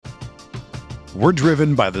We're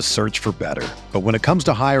driven by the search for better. But when it comes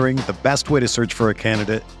to hiring, the best way to search for a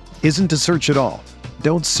candidate isn't to search at all.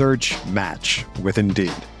 Don't search, match with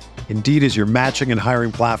Indeed. Indeed is your matching and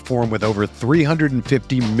hiring platform with over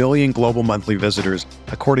 350 million global monthly visitors,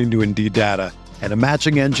 according to Indeed data, and a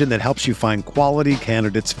matching engine that helps you find quality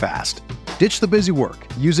candidates fast. Ditch the busy work.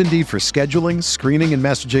 Use Indeed for scheduling, screening, and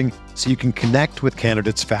messaging so you can connect with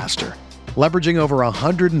candidates faster. Leveraging over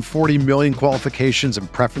 140 million qualifications and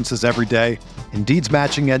preferences every day, Indeed's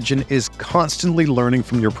matching engine is constantly learning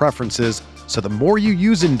from your preferences, so the more you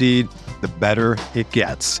use Indeed, the better it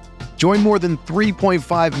gets. Join more than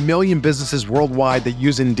 3.5 million businesses worldwide that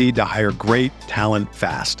use Indeed to hire great talent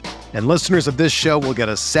fast. And listeners of this show will get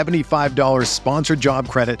a $75 sponsored job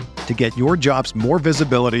credit to get your jobs more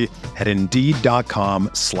visibility at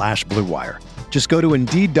Indeed.com/Blue Wire. Just go to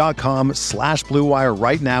Indeed.com/Blue Wire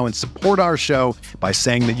right now and support our show by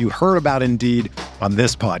saying that you heard about Indeed on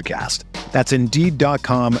this podcast. That's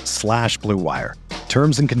Indeed.com/Blue Wire.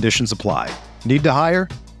 Terms and conditions apply. Need to hire?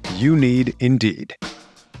 You need Indeed.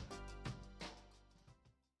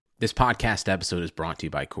 This podcast episode is brought to you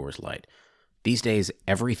by Coors Light. These days,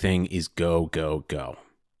 everything is go, go, go.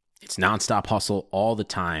 It's nonstop hustle all the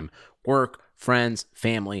time. Work, friends,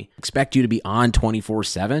 family, expect you to be on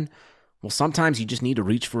 24/7. Well, sometimes you just need to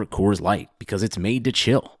reach for a Coors Light because it's made to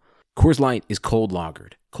chill. Coors Light is cold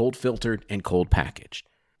lagered, cold filtered, and cold packaged.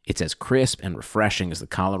 It's as crisp and refreshing as the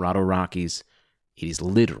Colorado Rockies. It is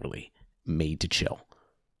literally made to chill.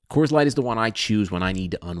 Coors Light is the one I choose when I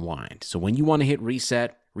need to unwind. So when you want to hit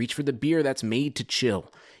reset, reach for the beer that's made to chill.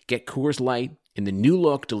 Get Coors Light in the new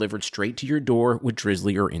look delivered straight to your door with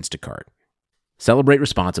Drizzly or Instacart. Celebrate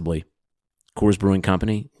responsibly. Coors Brewing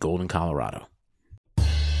Company, Golden, Colorado.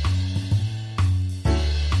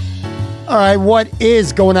 All right, what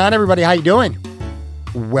is going on, everybody? How you doing?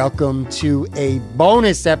 Welcome to a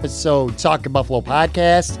bonus episode, Talking Buffalo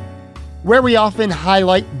podcast, where we often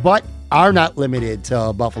highlight but are not limited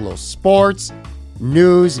to Buffalo sports,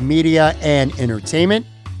 news, media, and entertainment.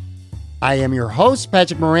 I am your host,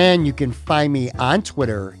 Patrick Moran. You can find me on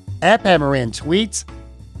Twitter at Pat Moran Tweets.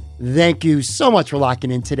 Thank you so much for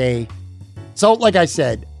locking in today. So, like I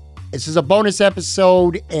said, this is a bonus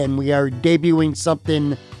episode, and we are debuting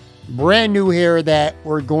something brand new here that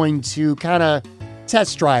we're going to kind of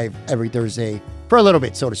test drive every Thursday for a little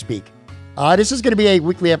bit, so to speak. This is going to be a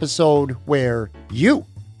weekly episode where you,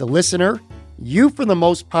 the listener, you for the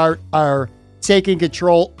most part are taking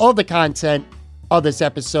control of the content of this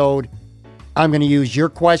episode. I'm going to use your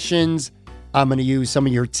questions. I'm going to use some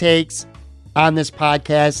of your takes on this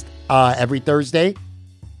podcast every Thursday.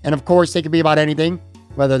 And of course, they can be about anything,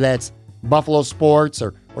 whether that's Buffalo sports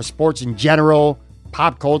or sports in general,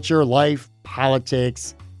 pop culture, life,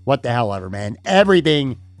 politics, what the hell ever, man.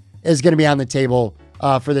 Everything is going to be on the table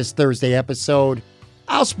for this Thursday episode.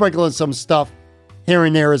 I'll sprinkle in some stuff here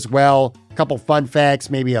and there as well. A couple fun facts,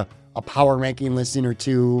 maybe a power ranking listing or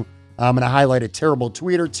two. I'm going to highlight a terrible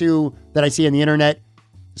tweet or two that I see on the internet,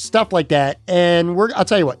 stuff like that. And I'll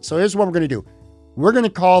tell you what. So here's what we're going to do. We're going to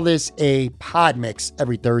call this a pod mix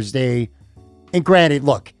every Thursday. And granted,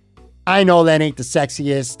 look, I know that ain't the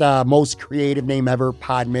sexiest, most creative name ever,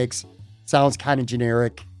 pod mix. Sounds kind of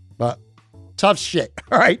generic, but tough shit,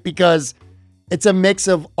 all right? Because it's a mix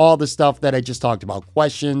of all the stuff that I just talked about.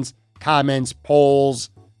 Questions, comments, polls,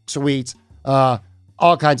 tweets,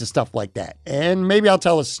 all kinds of stuff like that. And maybe I'll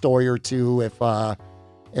tell a story or two if I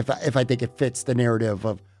think it fits the narrative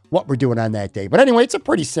of what we're doing on that day. But anyway, it's a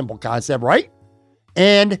pretty simple concept, right?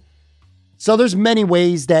 And so there's many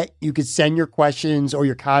ways that you could send your questions or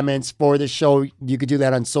your comments for the show. You could do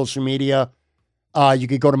that on social media. You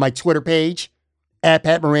could go to my Twitter page, at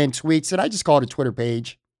Pat Moran Tweets. And I just call it a Twitter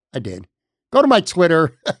page. I did. Go to my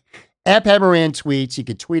Twitter, at Pat Moran Tweets. You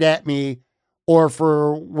could tweet at me, or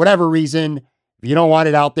for whatever reason, if you don't want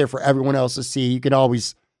it out there for everyone else to see, you can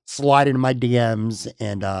always slide into my DMs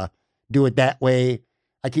and do it that way.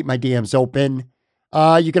 I keep my DMs open.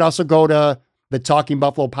 You can also go to the Talking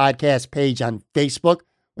Buffalo podcast page on Facebook,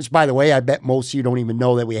 which, by the way, I bet most of you don't even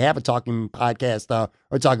know that we have a Talking Podcast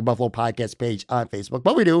or Talking Buffalo podcast page on Facebook,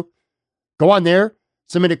 but we do. Go on there,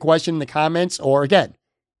 submit a question in the comments, or again,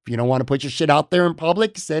 if you don't want to put your shit out there in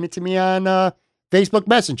public, send it to me on Facebook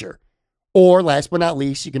Messenger. Or last but not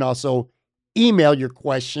least, you can also email your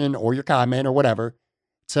question or your comment or whatever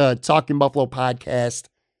to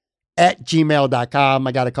talkingbuffalopodcast@gmail.com.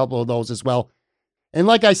 I got a couple of those as well. And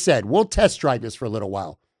like I said, we'll test drive this for a little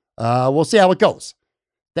while. We'll see how it goes.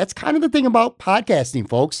 That's kind of the thing about podcasting,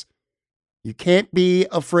 folks. You can't be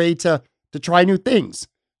afraid to try new things.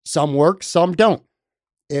 Some work, some don't.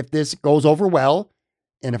 If this goes over well,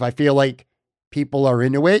 and if I feel like people are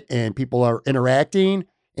into it and people are interacting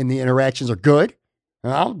and the interactions are good,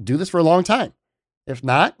 I'll do this for a long time. If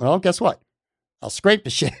not, well, guess what? I'll scrape the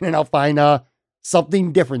shit and I'll find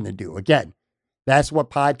something different to do. Again, that's what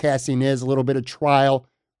podcasting is, a little bit of trial,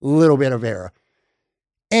 a little bit of error.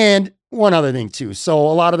 And one other thing too. So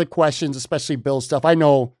a lot of the questions, especially Bill stuff, I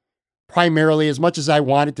know primarily, as much as I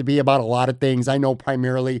want it to be about a lot of things, I know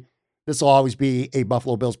primarily this will always be a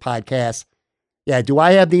Buffalo Bills podcast. Yeah, do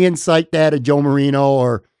I have the insight that a Joe Marino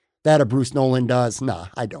or that a Bruce Nolan does? Nah,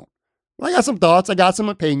 I don't. I got some thoughts. I got some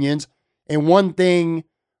opinions. And one thing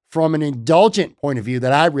from an indulgent point of view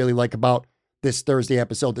that I really like about this Thursday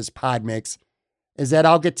episode, this pod mix, is that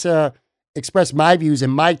I'll get to express my views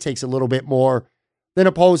and my takes a little bit more than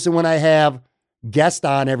opposed to when I have guests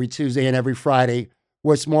on every Tuesday and every Friday,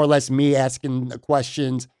 where it's more or less me asking the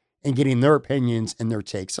questions and getting their opinions and their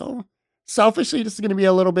takes. So selfishly, this is going to be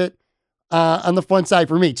a little bit on the fun side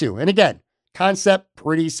for me too. And again, concept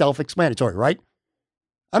pretty self-explanatory, right?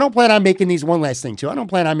 I don't plan on making these, one last thing too, I don't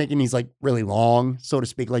plan on making these like really long, so to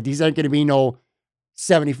speak. Like these aren't going to be no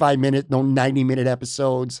 75-minute, no 90-minute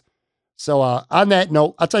episodes. So on that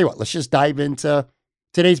note, I'll tell you what, let's just dive into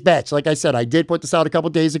today's batch. Like I said, I did put this out a couple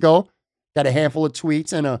days ago. Got a handful of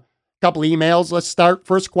tweets and a couple emails. Let's start.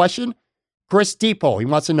 First question, Chris Depot. He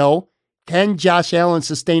wants to know, can Josh Allen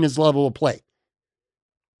sustain his level of play?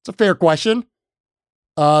 It's a fair question.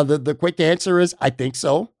 The quick answer is, I think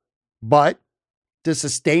so. But to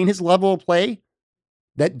sustain his level of play,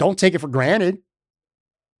 don't take it for granted.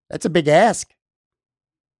 That's a big ask.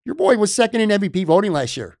 Your boy was second in MVP voting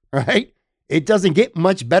last year, right? It doesn't get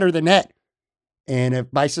much better than that. And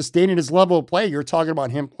if by sustaining his level of play, you're talking about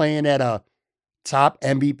him playing at a top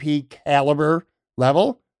MVP caliber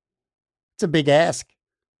level, it's a big ask.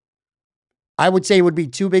 I would say it would be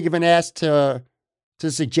too big of an ask to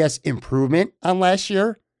suggest improvement on last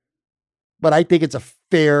year. But I think it's a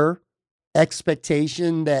fair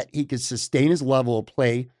expectation that he could sustain his level of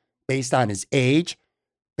play based on his age,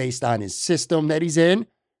 based on his system that he's in,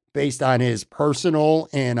 based on his personal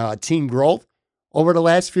and team growth over the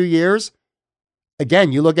last few years.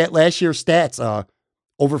 Again, you look at last year's stats,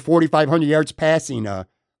 over 4,500 yards passing,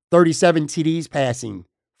 37 TDs passing,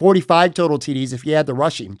 45 total TDs if you add the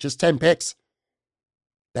rushing, just 10 picks.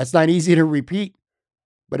 That's not easy to repeat,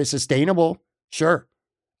 but it's sustainable. Sure.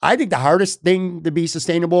 I think the hardest thing to be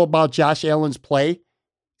sustainable about Josh Allen's play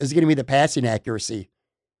is going to be the passing accuracy.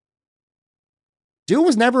 Dude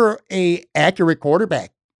was never an accurate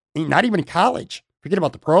quarterback, not even in college. Forget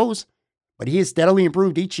about the pros, but he has steadily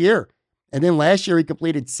improved each year. And then last year, he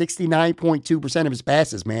completed 69.2% of his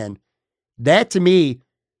passes, man. That, to me,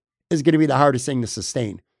 is going to be the hardest thing to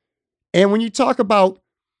sustain. And when you talk about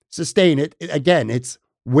sustain it, again, it's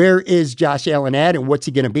where is Josh Allen at and what's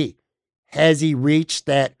he going to be? Has he reached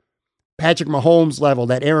that Patrick Mahomes level,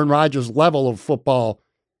 that Aaron Rodgers level of football?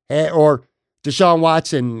 Or Deshaun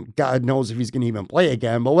Watson, God knows if he's going to even play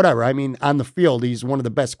again, but whatever. I mean, on the field, he's one of the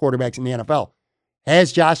best quarterbacks in the NFL.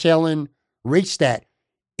 Has Josh Allen reached that?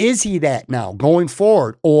 Is he that now going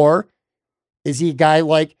forward? Or is he a guy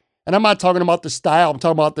like, and I'm not talking about the style, I'm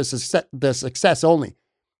talking about the success only.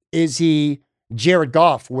 Is he Jared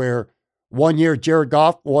Goff, where 1 year Jared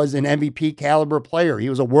Goff was an MVP caliber player? He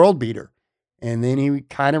was a world beater. And then he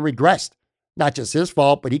kind of regressed. Not just his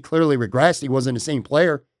fault, but he clearly regressed. He wasn't the same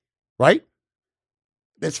player, right?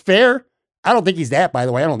 That's fair. I don't think he's that, by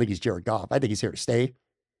the way. I don't think he's Jared Goff. I think he's here to stay.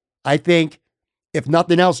 I think, if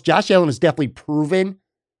nothing else, Josh Allen has definitely proven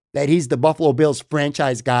that he's the Buffalo Bills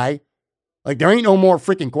franchise guy. Like, there ain't no more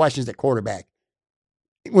freaking questions at quarterback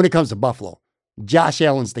when it comes to Buffalo. Josh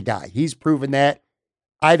Allen's the guy. He's proven that.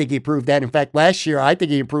 I think he proved that. In fact, last year, I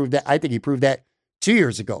think he proved that. I think he proved that 2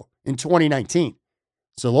 years ago in 2019.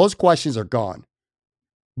 So those questions are gone.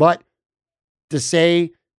 But to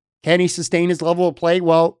say, can he sustain his level of play?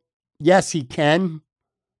 Well, yes, he can.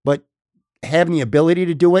 But having the ability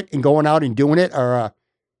to do it and going out and doing it are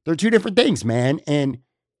they're two different things, man. And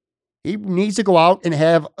he needs to go out and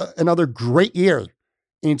have another great year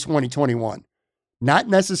in 2021. Not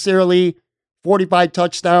necessarily 45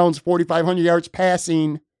 touchdowns, 4,500 yards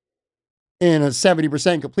passing, and a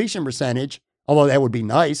 70% completion percentage, although that would be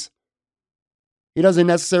nice. He doesn't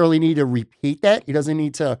necessarily need to repeat that. He doesn't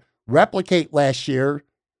need to replicate last year,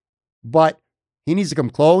 but he needs to come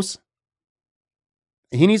close.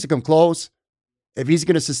 He needs to come close. If he's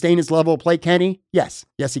going to sustain his level of play, can he? Yes.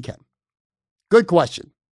 Yes, he can. Good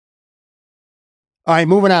question. All right,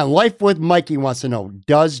 moving on. Life with Mikey wants to know,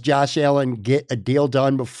 does Josh Allen get a deal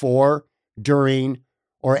done before, during,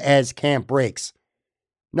 or as camp breaks?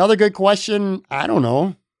 Another good question. I don't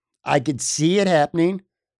know. I could see it happening.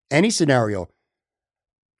 Any scenario.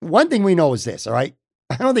 one thing we know is this, all right?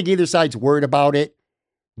 I don't think either side's worried about it.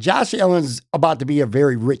 Josh Allen's about to be a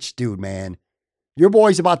very rich dude, man. Your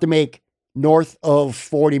boy's about to make north of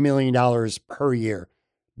 $40 million per year.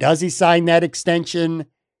 Does he sign that extension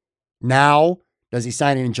now? Does he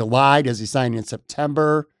sign it in July? Does he sign it in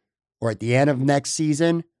September or at the end of next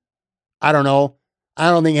season? I don't know. I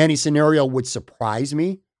don't think any scenario would surprise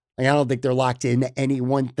me. Like, I don't think they're locked into any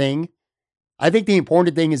one thing. I think the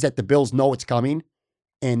important thing is that the Bills know it's coming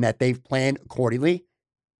and that they've planned accordingly.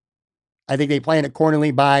 I think they plan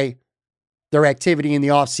accordingly by their activity in the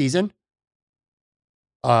offseason.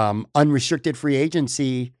 Unrestricted free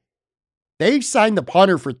agency. They've signed the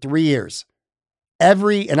punter for 3 years.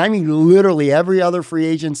 And I mean literally every other free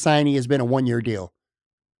agent signing has been a 1-year deal.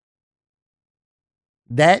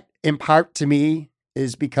 That, in part to me,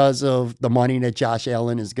 is because of the money that Josh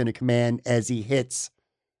Allen is going to command as he hits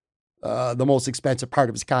the most expensive part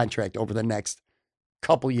of his contract over the next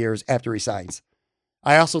couple years after he signs.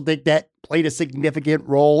 I also think that played a significant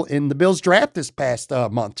role in the Bills draft this past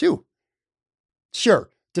month too. Sure,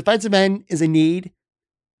 defensive end is a need,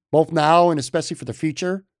 both now and especially for the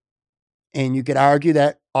future. And you could argue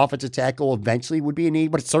that offensive tackle eventually would be a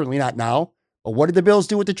need, but it's certainly not now. But what did the Bills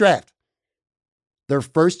do with the draft? Their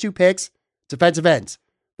first 2 picks, defensive ends.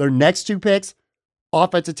 Their next 2 picks,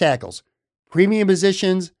 offensive tackles. Premium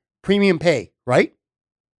positions, premium pay, right?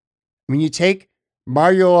 I mean, you take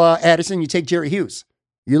Mario Addison, you take Jerry Hughes.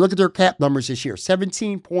 You look at their cap numbers this year,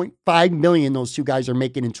 $17.5 million those 2 guys are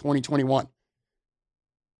making in 2021.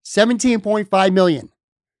 $17.5 million.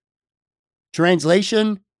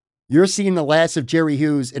 Translation, you're seeing the last of Jerry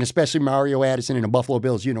Hughes and especially Mario Addison in a Buffalo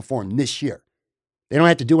Bills uniform this year. They don't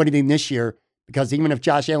have to do anything this year because even if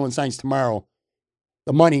Josh Allen signs tomorrow,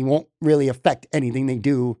 the money won't really affect anything they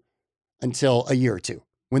do until a year or two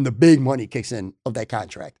when the big money kicks in of that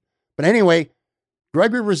contract. But anyway,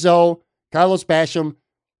 Gregory Rousseau, Carlos Basham,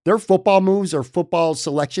 their football moves or football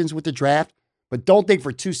selections with the draft, but don't think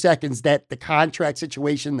for 2 seconds that the contract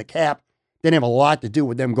situation, the cap, didn't have a lot to do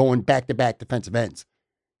with them going back-to-back defensive ends.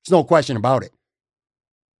 There's no question about it.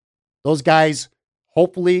 Those guys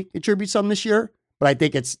hopefully contribute some this year, but I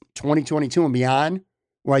think it's 2022 and beyond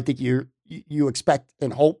where I think you expect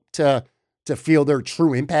and hope to feel their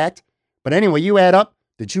true impact. But anyway, you add up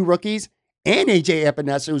the 2 rookies and AJ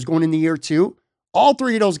Epinesa, who's going in the year 2, all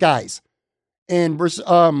 3 of those guys. And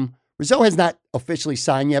Rizzo has not officially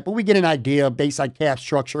signed yet, but we get an idea based on cap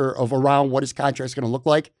structure of around what his contract is going to look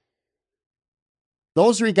like.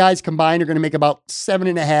 Those 3 guys combined are going to make about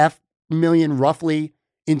 $7.5 million roughly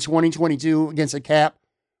in 2022 against the cap.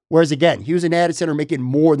 Whereas again, Hughes and Addison are making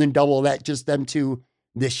more than double that, just them 2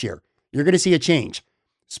 this year. You're going to see a change.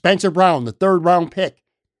 Spencer Brown, the 3rd round pick,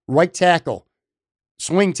 right tackle,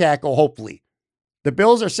 swing tackle, hopefully. The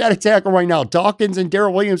Bills are set at tackle right now. Dawkins and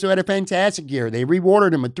Darrell Williams, who had a fantastic year. They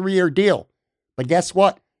rewarded him a 3-year deal. But guess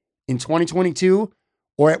what? In 2022,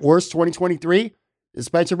 or at worst 2023, is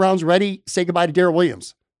Spencer Brown's ready? Say goodbye to Darrell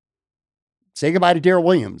Williams. Say goodbye to Darrell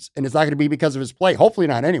Williams. And it's not going to be because of his play. Hopefully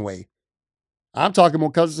not anyway. I'm talking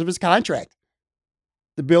about because of his contract.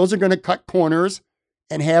 The Bills are going to cut corners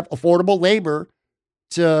and have affordable labor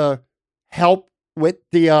to help with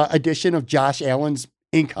the addition of Josh Allen's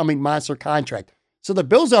incoming monster contract. So the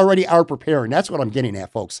Bills already are preparing. That's what I'm getting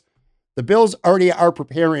at, folks. The Bills already are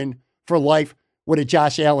preparing for life with a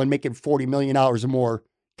Josh Allen making $40 million or more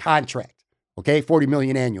contract. Okay, $40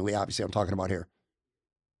 million annually, obviously, I'm talking about here.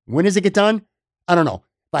 When does it get done? I don't know.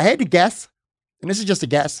 If I had to guess, and this is just a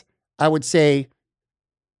guess, I would say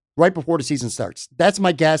right before the season starts. That's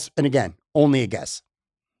my guess, and again, only a guess.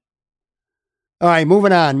 All right,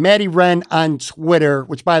 moving on. Maddie Wren on Twitter,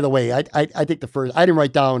 which, by the way, I think I didn't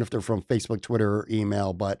write down if they're from Facebook, Twitter, or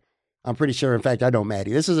email, but I'm pretty sure. In fact, I know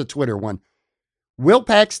Maddie. This is a Twitter one. Will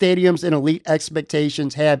packed stadiums and elite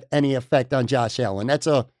expectations have any effect on Josh Allen? That's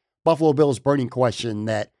a Buffalo Bills burning question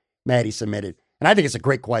that Maddie submitted. And I think it's a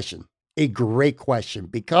great question. A great question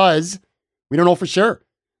because we don't know for sure.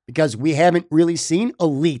 Because we haven't really seen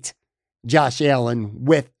elite Josh Allen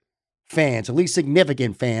with fans, at least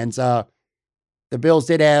significant fans. The Bills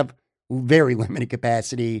did have very limited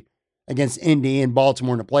capacity against Indy and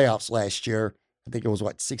Baltimore in the playoffs last year. I think it was,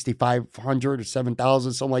 6,500 or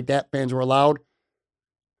 7,000, something like that, fans were allowed.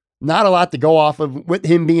 Not a lot to go off of with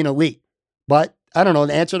him being elite. But, I don't know,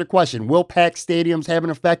 to answer the question, will packed stadiums have an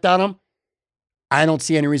effect on him? I don't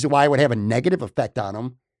see any reason why it would have a negative effect on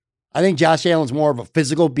him. I think Josh Allen's more of a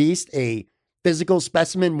physical beast, a physical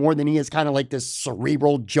specimen, more than he is kind of like this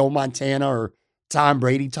cerebral Joe Montana or Tom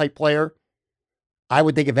Brady type player. I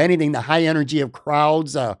would think, if anything, the high energy of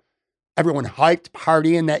crowds, everyone hyped,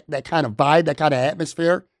 partying, that kind of vibe, that kind of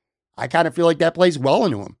atmosphere, I kind of feel like that plays well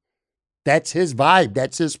into him. That's his vibe.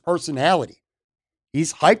 That's his personality.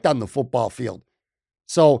 He's hyped on the football field.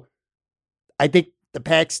 So I think the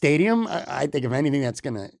packed stadium, I think if anything, that's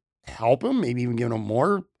going to help him, maybe even give him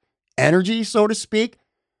more energy, so to speak.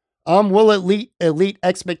 Will elite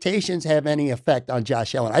expectations have any effect on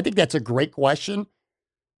Josh Allen? I think that's a great question.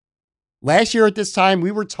 Last year at this time,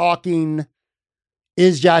 we were talking,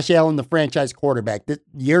 is Josh Allen the franchise quarterback?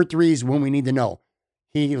 Year 3 is when we need to know.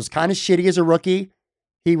 He was kind of shitty as a rookie.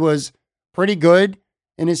 He was pretty good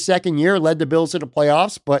in his second year, led the Bills to the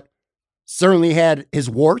playoffs, but certainly had his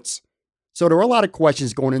warts. So there were a lot of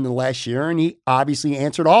questions going into the last year, and he obviously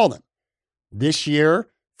answered all of them. This year,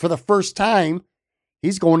 for the first time,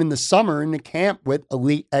 he's going in the summer into camp with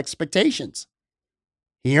elite expectations.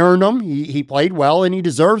 He earned them. He played well, and he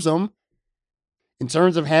deserves them. In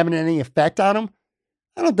terms of having any effect on him,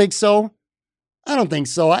 I don't think so.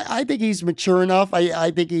 I think he's mature enough.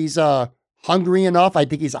 I think he's hungry enough. I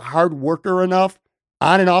think he's a hard worker enough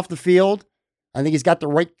on and off the field. I think he's got the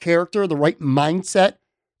right character, the right mindset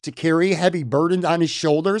to carry heavy burdens on his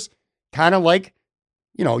shoulders, kind of like,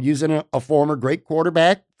 using a former great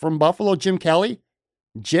quarterback from Buffalo, Jim Kelly.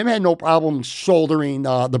 Jim had no problem shouldering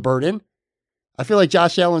the burden. I feel like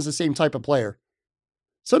Josh Allen's the same type of player.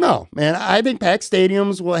 So no, man, I think packed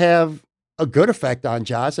stadiums will have a good effect on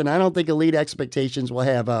Josh, and I don't think elite expectations will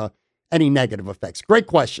have any negative effects. Great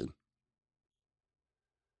question.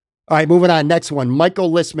 All right, moving on. Next one.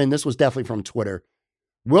 Michael Listman. This was definitely from Twitter.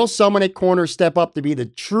 Will someone at corner step up to be the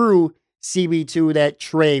true CB2 that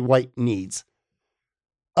Trey White needs?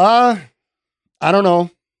 I don't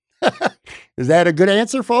know. Is that a good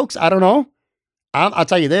answer, folks? I don't know. I'll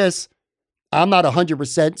tell you this. I'm not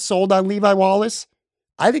 100% sold on Levi Wallace.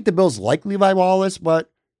 I think the Bills like Levi Wallace,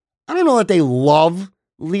 but I don't know that they love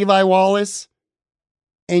Levi Wallace.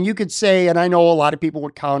 And you could say, and I know a lot of people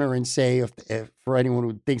would counter and say, if for anyone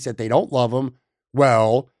who thinks that they don't love him,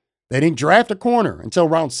 well, they didn't draft a corner until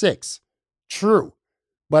round 6. True.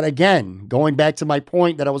 But again, going back to my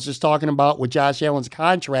point that I was just talking about with Josh Allen's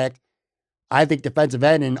contract, I think defensive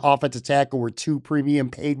end and offensive tackle were 2 premium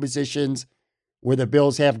paid positions where the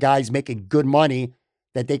Bills have guys making good money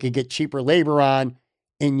that they could get cheaper labor on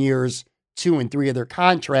in years 2 and 3 of their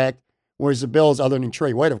contract. Whereas the Bills, other than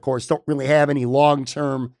Trey White, of course, don't really have any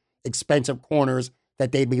long-term expensive corners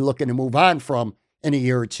that they'd be looking to move on from in a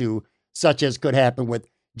year or two, such as could happen with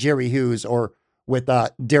Jerry Hughes or with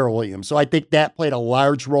Darrell Williams. So I think that played a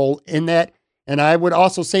large role in that. And I would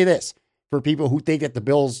also say this, for people who think that the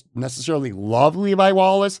Bills necessarily love Levi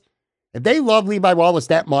Wallace, if they love Levi Wallace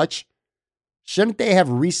that much, shouldn't they have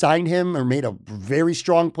re-signed him or made a very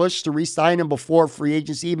strong push to re-sign him before free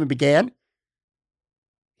agency even began?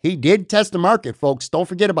 He did test the market, folks. Don't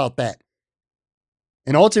forget about that.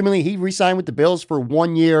 And ultimately, he re-signed with the Bills for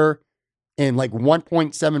 1 year and like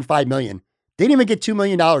 $1.75 million. They didn't even get $2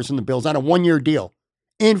 million from the Bills on a 1-year deal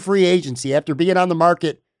in free agency after being on the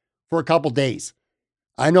market for a couple days.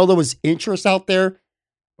 I know there was interest out there,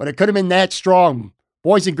 but it could have been that strong.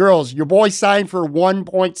 Boys and girls, your boy signed for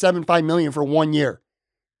 $1.75 million for 1 year.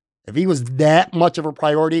 If he was that much of a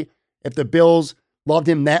priority, if the Bills loved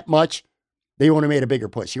him that much, they would have made a bigger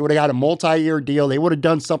push. He would have got a multi-year deal. They would have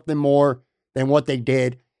done something more than what they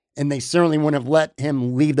did, and they certainly wouldn't have let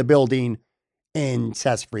him leave the building and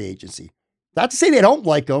test free agency. Not to say they don't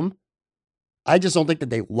like him. I just don't think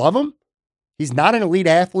that they love him. He's not an elite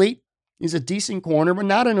athlete. He's a decent corner, but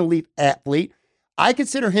not an elite athlete. I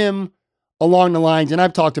consider him along the lines, and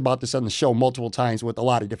I've talked about this on the show multiple times with a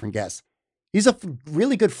lot of different guests. He's a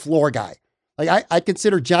really good floor guy. Like I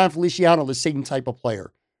consider John Feliciano the same type of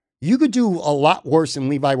player. You could do a lot worse than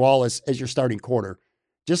Levi Wallace as your starting corner,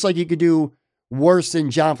 just like you could do worse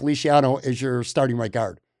than John Feliciano as your starting right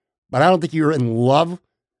guard. But I don't think you're in love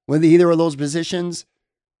with either of those positions.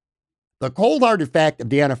 The cold-hearted fact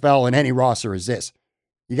of the NFL and any roster is this.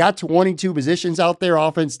 You got 22 positions out there,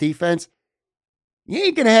 offense, defense. You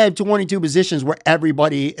ain't going to have 22 positions where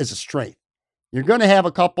everybody is a strength. You're going to have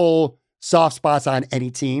a couple soft spots on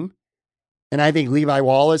any team. And I think Levi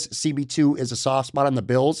Wallace, CB2, is a soft spot on the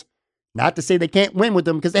Bills. Not to say they can't win with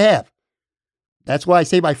them, because they have. That's why I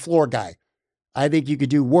say my floor guy. I think you could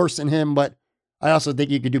do worse than him, but I also think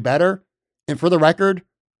you could do better. And for the record,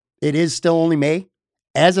 it is still only May.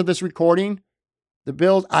 As of this recording, the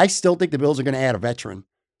Bills, I still think the Bills are going to add a veteran.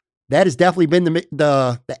 That has definitely been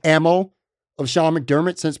the ammo of Sean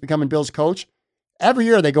McDermott since becoming Bills coach. Every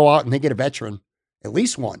year they go out and they get a veteran, at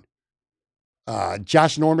least one.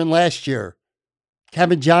 Josh Norman last year.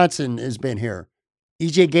 Kevin Johnson has been here.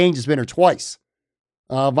 E.J. Gaines has been here twice.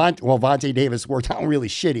 Vontae Davis worked out really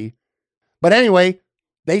shitty. But anyway,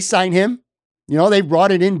 they signed him. They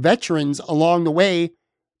brought it in veterans along the way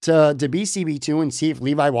to be CB2 and see if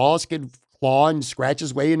Levi Wallace could claw and scratch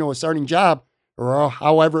his way into a starting job, or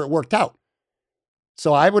however it worked out.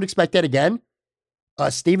 So I would expect that again.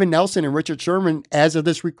 Steven Nelson and Richard Sherman, as of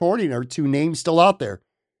this recording, are two names still out there.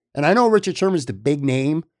 And I know Richard Sherman's the big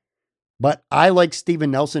name, but I like Steven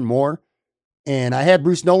Nelson more. And I had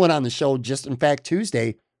Bruce Nolan on the show just, in fact,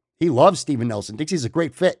 Tuesday. He loves Steven Nelson, thinks he's a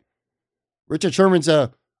great fit. Richard Sherman's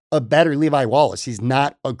a better Levi Wallace. He's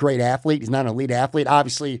not a great athlete. He's not an elite athlete.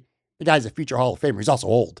 Obviously, the guy's a future Hall of Famer. He's also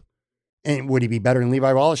old. And would he be better than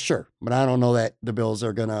Levi Wallace? Sure. But I don't know that the Bills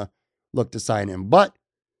are going to look to sign him. But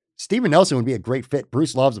Steven Nelson would be a great fit.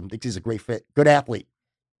 Bruce loves him, thinks he's a great fit. Good athlete.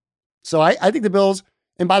 So I think the Bills,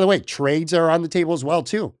 and by the way, trades are on the table as well,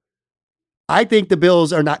 too. I think the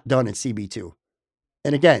Bills are not done at CB2.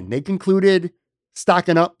 And again, they concluded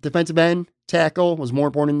stocking up defensive end, tackle was more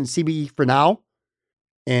important than CB for now.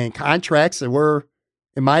 And contracts were,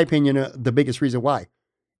 in my opinion, the biggest reason why.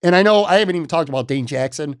 And I know I haven't even talked about Dane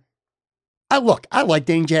Jackson. I like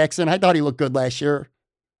Dane Jackson. I thought he looked good last year.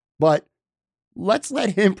 But let's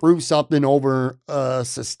let him prove something over a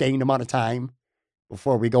sustained amount of time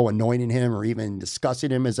before we go anointing him or even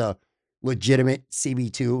discussing him as a legitimate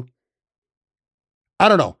CB2. I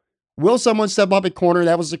don't know. Will someone step up at corner?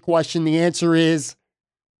 That was the question. The answer is,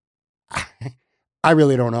 I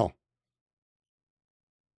really don't know.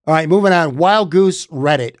 All right, moving on. Wild Goose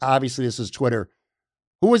Reddit. Obviously, this is Twitter.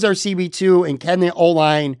 Who is our CB2 and can the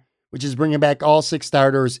O-line, which is bringing back all 6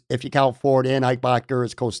 starters, if you count Ford and Eichbacher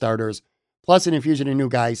as co-starters, plus an infusion of new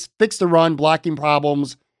guys, fix the run, blocking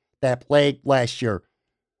problems that plagued last year?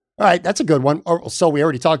 All right, that's a good one. So we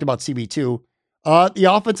already talked about CB2. The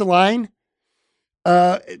offensive line,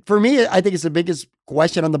 for me, I think it's the biggest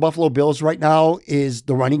question on the Buffalo Bills right now is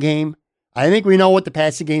the running game. I think we know what the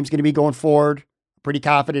passing game is going to be going forward. Pretty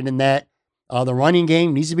confident in that. The running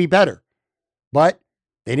game needs to be better, but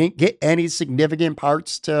they didn't get any significant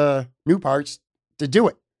new parts to do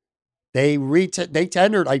it. They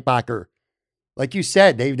tendered Eichbacher. Like you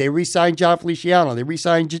said, they re-signed John Feliciano. They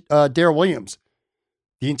re-signed Darrell Williams.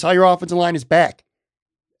 The entire offensive line is back,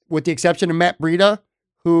 with the exception of Matt Breida,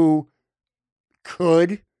 who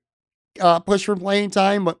could push for playing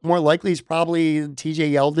time, but more likely is probably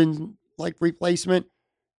TJ Yeldon like replacement.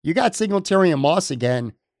 You got Singletary and Moss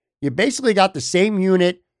again. You basically got the same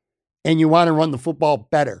unit, and you want to run the football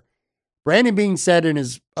better. Brandon Beane said in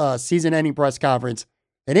his season-ending press conference,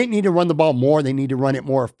 they didn't need to run the ball more. They need to run it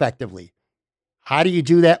more effectively. How do you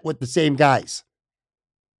do that with the same guys?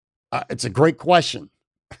 It's a great question.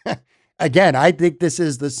 Again, I think this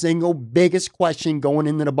is the single biggest question going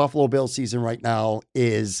into the Buffalo Bills season right now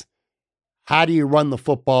is how do you run the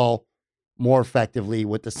football more effectively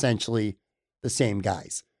with essentially the same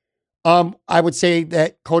guys? I would say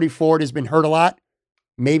that Cody Ford has been hurt a lot.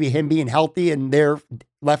 Maybe him being healthy and their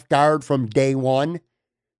left guard from day one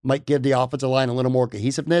might give the offensive line a little more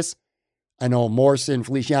cohesiveness. I know Morrison and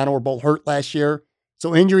Feliciano were both hurt last year,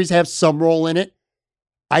 so injuries have some role in it.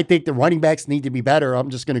 I think the running backs need to be better. I'm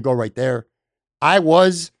just going to go right there. I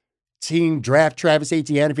was team draft Travis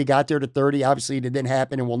Etienne if he got there to 30. Obviously, it didn't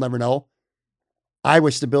happen, and we'll never know. I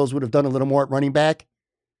wish the Bills would have done a little more at running back.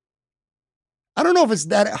 I don't know if it's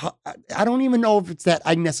that. I don't even know if it's that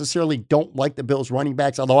I necessarily don't like the Bills running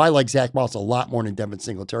backs, although I like Zach Moss a lot more than Devin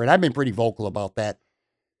Singletary, and I've been pretty vocal about that.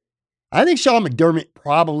 I think Sean McDermott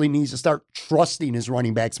probably needs to start trusting his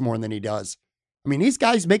running backs more than he does. I mean, these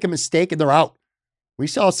guys make a mistake and they're out. We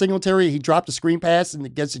saw Singletary, he dropped a screen pass and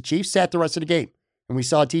against the Chiefs, sat the rest of the game. And we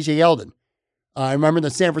saw TJ Yeldon. I remember the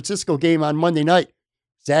San Francisco game on Monday night.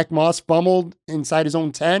 Zach Moss fumbled inside his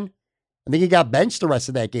own 10. I think he got benched the rest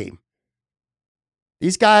of that game.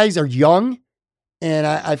 These guys are young, and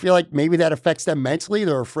I feel like maybe that affects them mentally.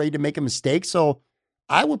 They're afraid to make a mistake. So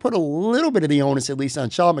I would put a little bit of the onus, at least on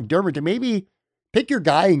Sean McDermott, to maybe pick your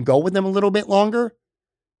guy and go with him a little bit longer.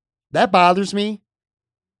 That bothers me.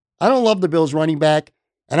 I don't love the Bills running back,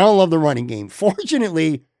 and I don't love the running game.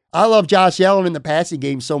 Fortunately, I love Josh Allen in the passing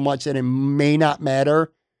game so much that it may not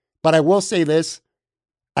matter. But I will say this.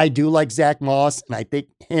 I do like Zach Moss, and I think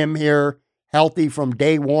him here healthy from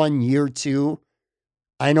day one, year 2.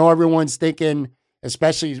 I know everyone's thinking,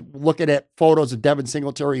 especially looking at photos of Devin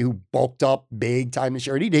Singletary, who bulked up big time this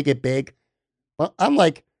year, and he did get big. But I'm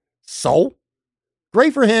like, so?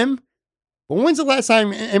 Great for him. But when's the last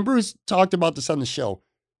time, and Bruce talked about this on the show,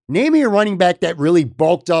 name me a running back that really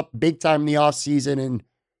bulked up big time in the offseason and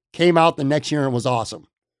came out the next year and was awesome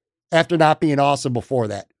after not being awesome before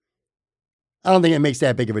that. I don't think it makes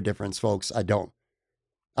that big of a difference, folks. I don't.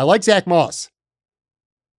 I like Zach Moss.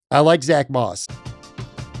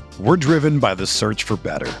 We're driven by the search for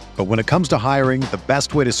better. But when it comes to hiring, the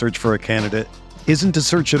best way to search for a candidate isn't to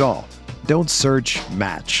search at all. Don't search,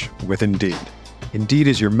 match with Indeed. Indeed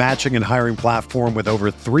is your matching and hiring platform with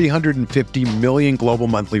over 350 million global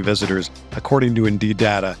monthly visitors, according to Indeed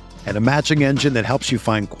data, and a matching engine that helps you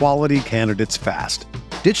find quality candidates fast.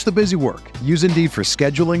 Ditch the busy work. Use Indeed for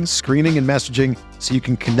scheduling, screening, and messaging so you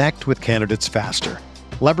can connect with candidates faster.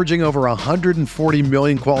 Leveraging over 140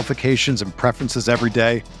 million qualifications and preferences every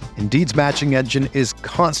day, Indeed's matching engine is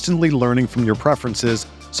constantly learning from your preferences,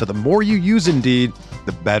 so the more you use Indeed,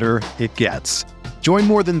 the better it gets. Join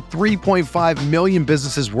more than 3.5 million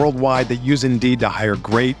businesses worldwide that use Indeed to hire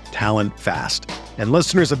great talent fast. And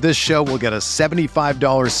listeners of this show will get a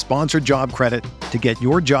 $75 sponsored job credit to get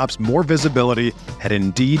your jobs more visibility at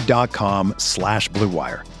Indeed.com/Blue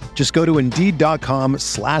Wire. Just go to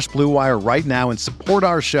Indeed.com/Blue Wire right now and support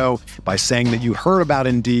our show by saying that you heard about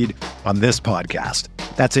Indeed on this podcast.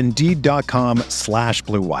 That's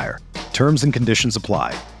Indeed.com/Blue Wire. Terms and conditions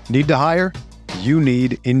apply. Need to hire? You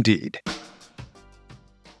need Indeed.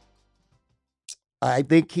 I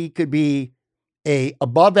think he could be a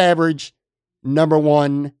above average number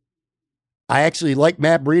one. I actually like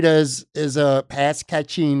Matt Breida as a pass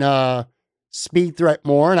catching speed threat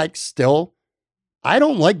more. And I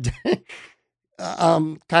don't like,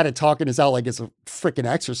 I'm kind of talking this out like it's a freaking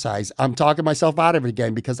exercise. I'm talking myself out of it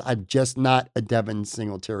again because I'm just not a Devin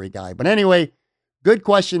Singletary guy. But anyway, good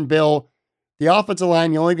question, Bill. The offensive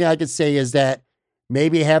line, the only thing I could say is that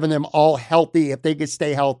maybe having them all healthy, if they could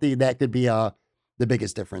stay healthy, that could be the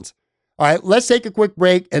biggest difference. All right, let's take a quick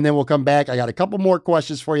break and then we'll come back. I got a couple more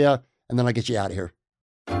questions for you and then I'll get you out of here.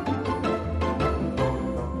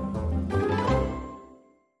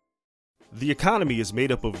 The economy is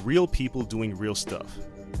made up of real people doing real stuff,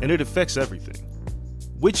 and it affects everything.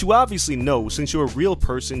 Which you obviously know since you're a real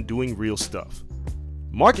person doing real stuff.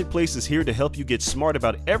 Marketplace is here to help you get smart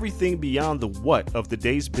about everything beyond the what of the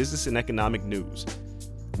day's business and economic news.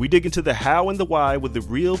 We dig into the how and the why with the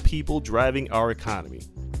real people driving our economy.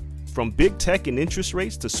 From big tech and interest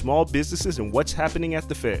rates to small businesses and what's happening at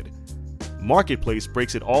the Fed. Marketplace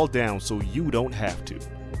breaks it all down so you don't have to.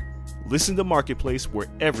 Listen to Marketplace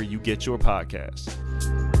wherever you get your podcasts.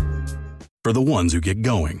 For the ones who get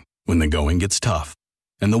going when the going gets tough,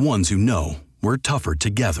 and the ones who know we're tougher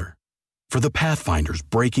together. For the Pathfinders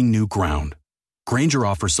breaking new ground, Grainger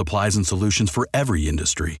offers supplies and solutions for every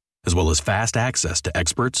industry, as well as fast access to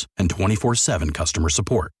experts and 24/7 customer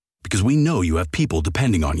support. Because we know you have people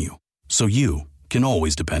depending on you, so you can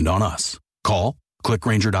always depend on us. Call, click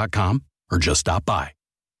Grainger.com, or just stop by.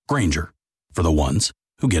 Grainger, for the ones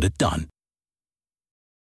who get it done.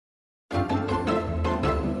 All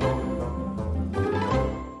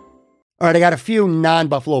right, I got a few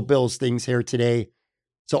non-Buffalo Bills things here today.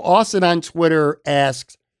 So Austin on Twitter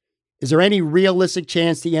asks, is there any realistic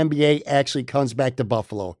chance the NBA actually comes back to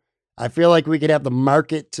Buffalo? I feel like we could have the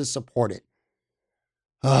market to support it.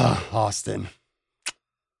 Austin.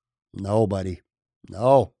 Nobody.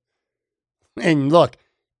 No. And look,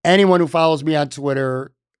 anyone who follows me on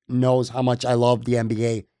Twitter knows how much I love the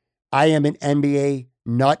NBA. I am an NBA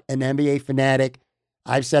nut, an NBA fanatic.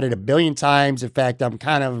 I've said it a billion times. In fact, I'm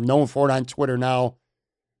kind of known for it on Twitter now.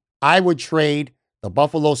 I would trade the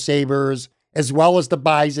Buffalo Sabres as well as the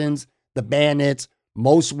Bisons, the Bandits,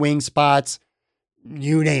 most wing spots,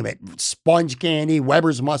 you name it, sponge candy,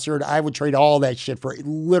 Weber's mustard. I would trade all that shit for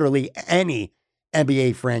literally any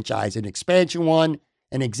NBA franchise, an expansion one,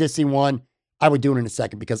 an existing one. I would do it in a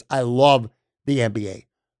second because I love the NBA.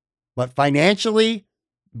 But financially,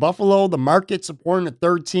 Buffalo, the market supporting the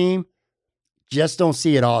third team, just don't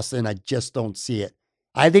see it, Austin. I just don't see it.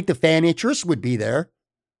 I think the fan interest would be there.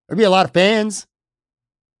 There'd be a lot of fans.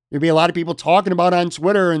 There'd be a lot of people talking about it on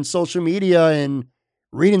Twitter and social media and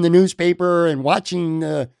reading the newspaper and watching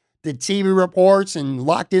the TV reports and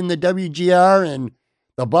locked in the WGR and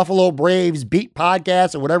the Buffalo Braves Beat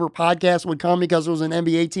podcast or whatever podcast would come because it was an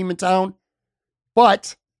NBA team in town.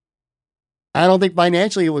 But I don't think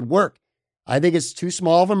financially it would work. I think it's too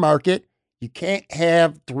small of a market. You can't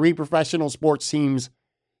have 3 professional sports teams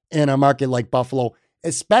in a market like Buffalo,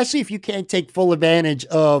 especially if you can't take full advantage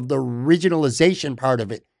of the regionalization part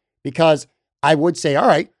of it. Because I would say, all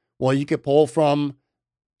right, well, you could pull from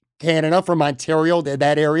Canada, from Ontario,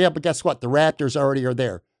 that area, but guess what? The Raptors already are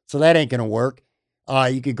there. So that ain't going to work.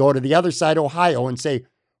 You could go to the other side, Ohio, and say,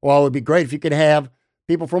 well, it would be great if you could have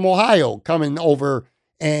people from Ohio coming over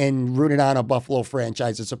and rooting on a Buffalo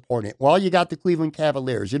franchise and supporting it. Well, you got the Cleveland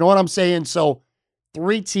Cavaliers. You know what I'm saying? So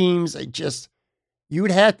 3 teams,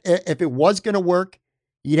 you'd have, if it was going to work,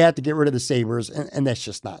 you'd have to get rid of the Sabres, and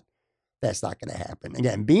that's not going to happen.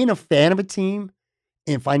 Again, being a fan of a team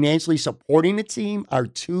and financially supporting a team are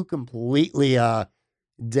two completely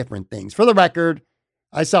different things. For the record,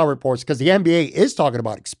 I saw reports because the NBA is talking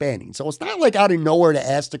about expanding. So it's not like out of nowhere to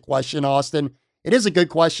ask the question, Austin. It is a good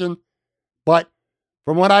question. But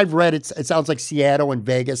from what I've read, it sounds like Seattle and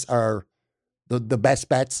Vegas are the best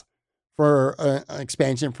bets for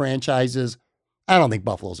expansion franchises. I don't think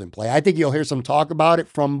Buffalo's in play. I think you'll hear some talk about it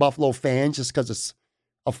from Buffalo fans just because it's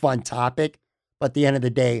a fun topic. But at the end of the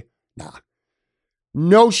day, nah.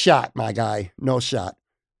 No shot, my guy. No shot.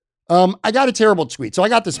 I got a terrible tweet. So I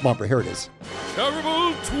got this bumper. Here it is.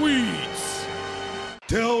 Terrible tweets.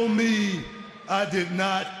 Tell me I did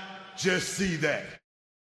not just see that.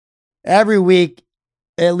 Every week,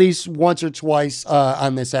 at least once or twice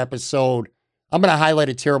on this episode, I'm going to highlight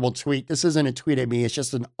a terrible tweet. This isn't a tweet at me. It's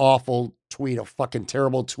just an awful tweet, a fucking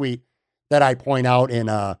terrible tweet that I point out and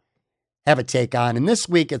have a take on. And this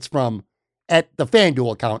week, it's from at the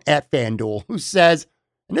FanDuel account, at FanDuel, who says,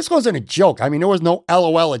 and this wasn't a joke. I mean, there was no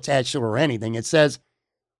LOL attached to it or anything. It says,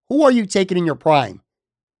 who are you taking in your prime?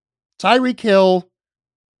 Tyreek Hill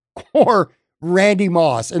or Randy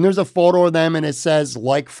Moss? And there's a photo of them and it says,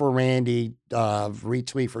 like for Randy,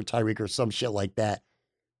 retweet for Tyreek or some shit like that.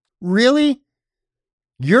 Really?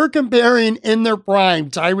 You're comparing in their prime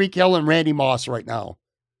Tyreek Hill and Randy Moss right now.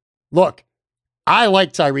 Look, I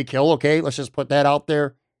like Tyreek Hill, okay? Let's just put that out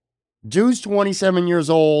there. Dude's 27 years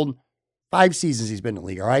old. 5 seasons he's been in the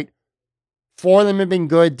league, all right? 4 of them have been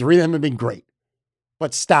good. 3 of them have been great.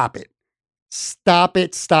 But stop it. Stop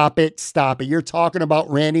it, stop it, stop it. You're talking about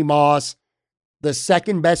Randy Moss, the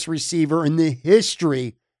second best receiver in the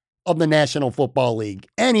history of the National Football League.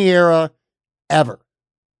 Any era, ever.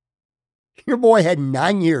 Your boy had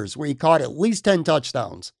 9 years where he caught at least 10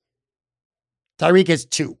 touchdowns. Tyreek has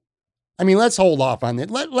 2. I mean, let's hold off on it.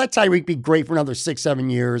 Let Tyreek be great for another 6-7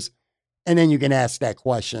 years, and then you can ask that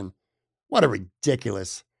question. What a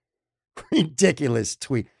ridiculous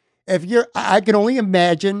tweet. I can only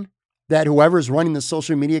imagine that whoever's running the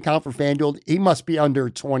social media account for FanDuel, he must be under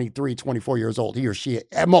 23, 24 years old, he or she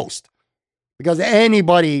at most. Because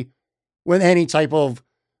anybody with any type of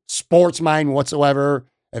sports mind whatsoever,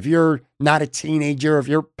 if you're not a teenager, if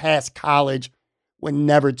you're past college, would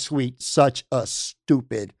never tweet such a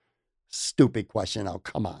stupid question. Oh,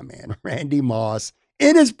 come on, man. Randy Moss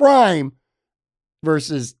in his prime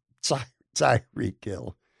versus Tyreek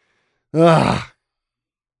Hill. Ugh.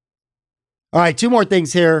 All right, 2 more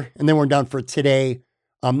things here, and then we're done for today.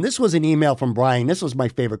 This was an email from Brian. This was my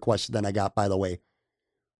favorite question that I got, by the way.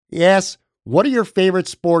 He asked, what are your favorite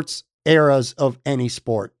sports eras of any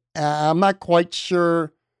sport? I'm not quite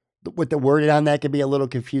sure what the wording on that could be a little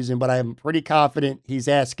confusing, but I'm pretty confident he's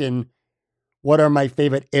asking, what are my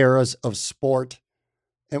favorite eras of sport?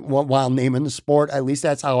 And while naming the sport, at least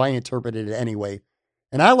that's how I interpreted it anyway.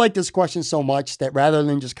 And I like this question so much that rather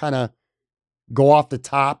than just kind of go off the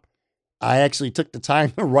top, I actually took the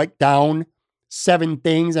time to write down 7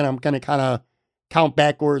 things, and I'm going to kind of count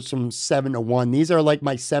backwards from 7 to 1. These are like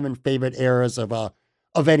my 7 favorite eras of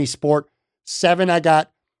any sport. 7, I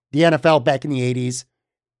got the NFL back in the 80s.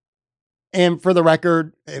 And for the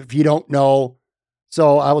record, if you don't know,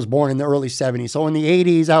 so I was born in the early 70s. So in the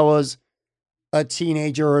 80s, I was a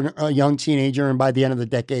teenager, a young teenager, and by the end of the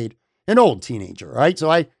decade, an old teenager, right? So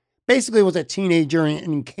I basically was a teenager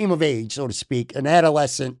and came of age, so to speak, an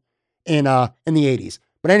adolescent in the 80s.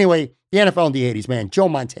 But anyway, the NFL in the 80s, man. Joe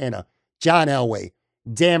Montana, John Elway,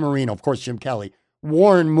 Dan Marino, of course, Jim Kelly,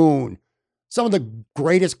 Warren Moon, some of the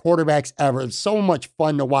greatest quarterbacks ever. It's so much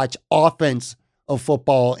fun to watch offense of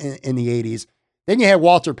football in the 80s. Then you had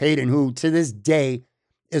Walter Payton, who to this day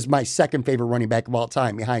is my second favorite running back of all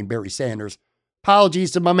time behind Barry Sanders. Apologies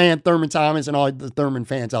to my man Thurman Thomas and all the Thurman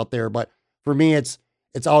fans out there, but for me, it's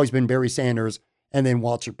always been Barry Sanders and then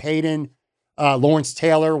Walter Payton. Lawrence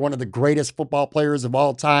Taylor, one of the greatest football players of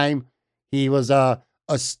all time. He was a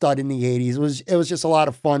stud in the 80s. It was just a lot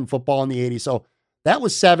of fun football in the 80s. So that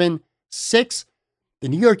was 7. 6, the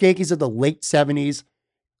New York Yankees of the late 70s.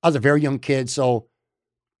 I was a very young kid, so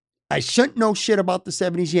I shouldn't know shit about the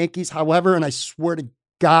 70s Yankees. However, and I swear to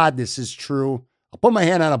God this is true, I'll put my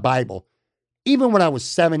hand on a Bible. Even when I was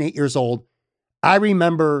 7, 8 years old, I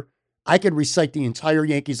remember I could recite the entire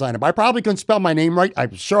Yankees lineup. I probably couldn't spell my name right.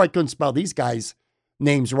 I'm sure I couldn't spell these guys'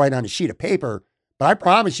 names right on a sheet of paper. But I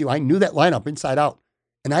promise you, I knew that lineup inside out.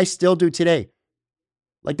 And I still do today.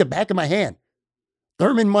 Like the back of my hand.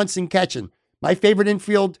 Thurman, Munson, Ketchum. My favorite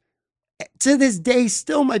infield, to this day,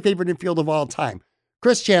 still my favorite infield of all time.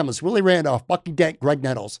 Chris Chambliss, Willie Randolph, Bucky Dent, Greg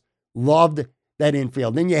Nettles. Loved that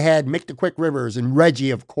infield. Then you had Mick the Quick Rivers and Reggie,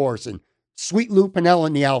 of course, and Sweet Lou Piniella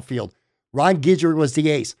in the outfield. Ron Guidry was the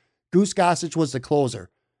ace. Goose Gossage was the closer.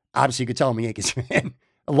 Obviously, you could tell I'm a Yankees fan.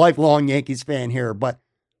 a lifelong Yankees fan here, but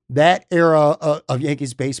that era of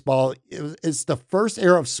Yankees baseball is the first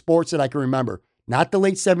era of sports that I can remember. Not the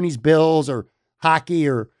late 70s Bills or hockey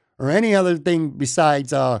or any other thing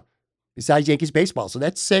besides Yankees baseball. So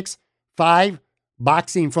that's 6. 5,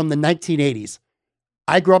 boxing from the 1980s.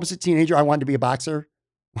 I grew up as a teenager. I wanted to be a boxer.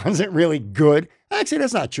 Wasn't really good. Actually,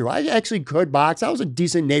 that's not true. I actually could box. I was a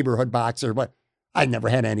decent neighborhood boxer, but I never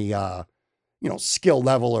had any, skill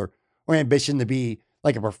level or ambition to be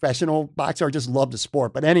like a professional boxer. I just loved the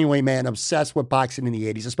sport. But anyway, man, obsessed with boxing in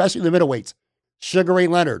the 80s, especially the middleweights. Sugar Ray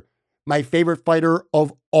Leonard, my favorite fighter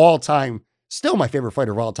of all time. Still my favorite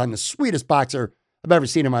fighter of all time. The sweetest boxer I've ever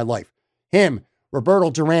seen in my life. Him, Roberto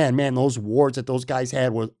Duran, man, those wars that those guys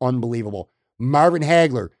had were unbelievable. Marvin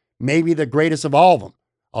Hagler, maybe the greatest of all of them.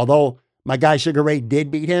 Although my guy Sugar Ray did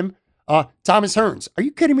beat him. Thomas Hearns. Are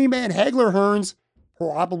you kidding me, man? Hagler, Hearns,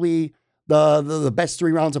 probably the best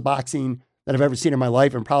 3 rounds of boxing that I've ever seen in my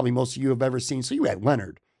life, and probably most of you have ever seen. So you had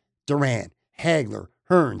Leonard, Duran, Hagler,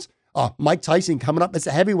 Hearns, Mike Tyson coming up as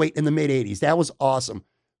a heavyweight in the mid-'80s. That was awesome.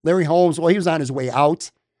 Larry Holmes, well, he was on his way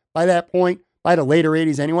out by that point, by the later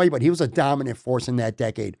 80s anyway, but he was a dominant force in that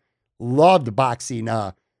decade. Loved boxing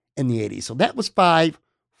in the 80s. So that was 5.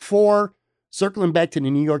 4, circling back to the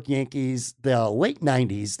New York Yankees, the late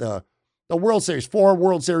 90s, the World Series, 4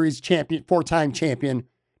 World Series champion, 4-time champion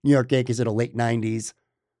New York Yankees in the late 90s.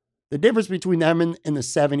 The difference between them and the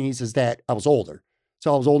 70s is that I was older.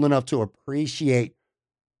 So I was old enough to appreciate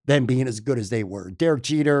them being as good as they were. Derek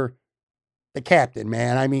Jeter, the captain,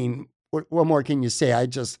 man. I mean, what more can you say?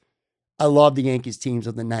 I love the Yankees teams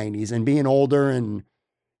of the 90s, and being older and,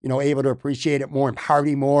 able to appreciate it more and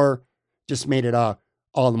party more just made it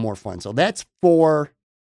all the more fun. So that's 4.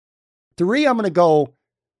 3, I'm going to go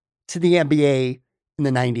to the NBA in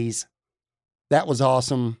the 90s. That was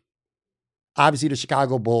awesome. Obviously, the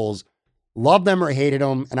Chicago Bulls. Loved them or hated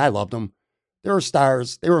them, and I loved them. They were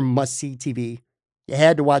stars. They were must-see TV. You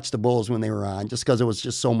had to watch the Bulls when they were on just because it was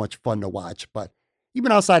just so much fun to watch. But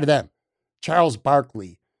even outside of them, Charles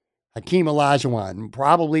Barkley, Hakeem Olajuwon,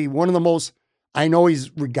 probably one of the most, I know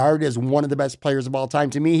he's regarded as one of the best players of all time.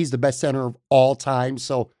 To me, he's the best center of all time.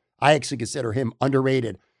 So I actually consider him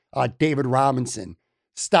underrated. David Robinson,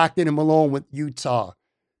 Stockton and Malone with Utah.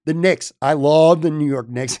 The Knicks. I love the New York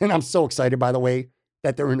Knicks. And I'm so excited, by the way,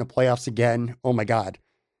 that they're in the playoffs again. Oh my God.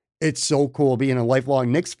 It's so cool being a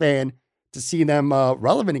lifelong Knicks fan to see them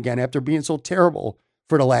relevant again after being so terrible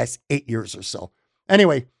for the last 8 years or so.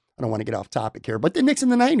 Anyway, I don't want to get off topic here, but the Knicks in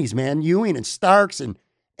the 90s, man, Ewing and Starks and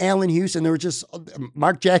Allen Houston, they were just,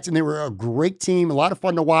 Mark Jackson, they were a great team, a lot of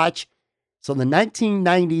fun to watch. So the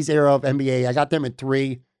 1990s era of NBA, I got them at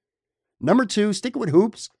 3. Number 2, sticking with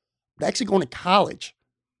hoops, but actually going to college.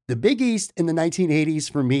 The Big East in the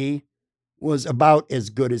 1980s for me was about as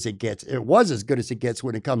good as it gets. It was as good as it gets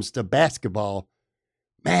when it comes to basketball.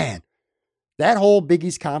 Man, that whole Big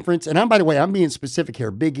East conference, and by the way, I'm being specific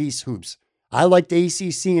here, Big East hoops. I liked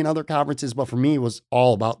ACC and other conferences, but for me, it was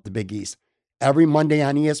all about the Big East. Every Monday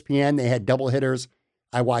on ESPN, they had double hitters.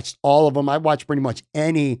 I watched all of them. I watched pretty much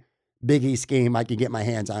any Big East game I could get my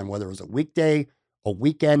hands on, whether it was a weekday, a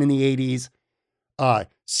weekend in the 80s.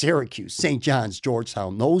 Syracuse, St. John's,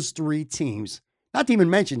 Georgetown, those 3 teams, not to even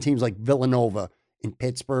mention teams like Villanova in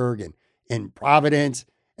Pittsburgh and Providence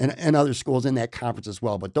and other schools in that conference as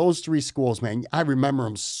well. But those 3 schools, man, I remember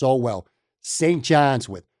them so well. St. John's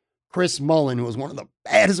with Chris Mullin, who was one of the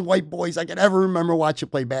baddest white boys I could ever remember watching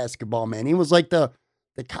play basketball, man. He was like the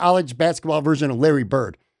college basketball version of Larry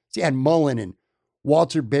Bird. So you had Mullin and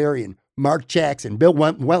Walter Berry and Mark Jackson, Bill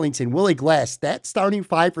Wellington, Willie Glass. That starting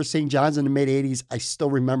 5 for St. John's in the mid-'80s, I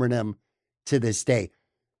still remember them to this day.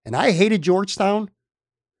 And I hated Georgetown.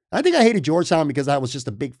 I think I hated Georgetown because I was just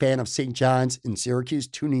a big fan of St. John's and Syracuse,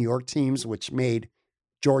 2 New York teams, which made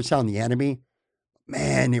Georgetown the enemy.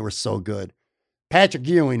 Man, they were so good. Patrick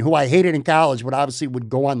Ewing, who I hated in college, but obviously would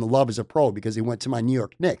go on to love as a pro because he went to my New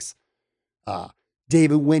York Knicks.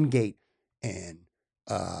 David Wingate and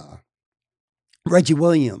Reggie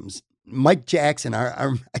Williams, Mike Jackson.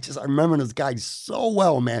 I remember those guys so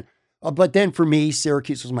well, man. But then for me,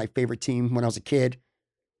 Syracuse was my favorite team when I was a kid.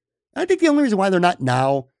 I think the only reason why they're not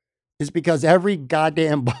now is because every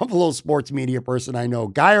goddamn Buffalo sports media person I know,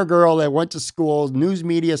 guy or girl that went to school, news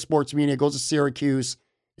media, sports media, goes to Syracuse.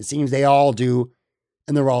 It seems they all do.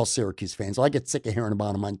 And they're all Syracuse fans. So I get sick of hearing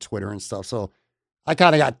about them on Twitter and stuff. So I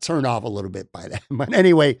kind of got turned off a little bit by that. But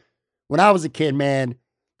anyway, when I was a kid, man,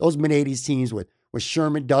 those mid-'80s teams with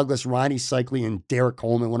Sherman Douglas, Ronnie Cycli, and Derek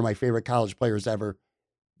Coleman, one of my favorite college players ever,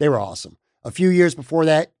 they were awesome. A few years before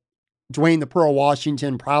that, Dwayne the Pearl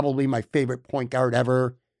Washington, probably my favorite point guard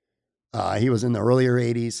ever. He was in the earlier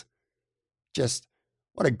 80s. Just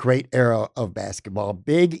What a great era of basketball.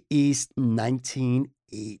 Big East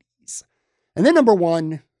 1980s. And then number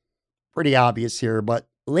one, pretty obvious here, but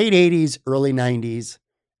late 80s, early 90s,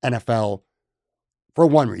 NFL, for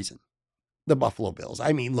one reason, the Buffalo Bills.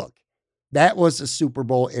 I mean, look, that was the Super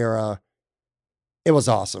Bowl era. It was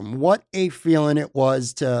awesome. What a feeling it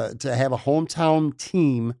was to have a hometown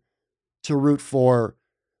team to root for,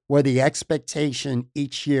 where the expectation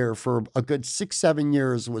each year for a good 6-7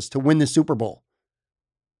 years was to win the Super Bowl.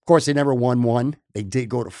 Of course, they never won one. They did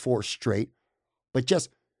go to 4 straight. But just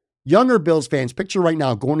younger Bills fans, picture right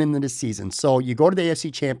now going into the season. So you go to the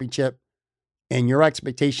AFC Championship, and your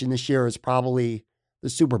expectation this year is probably the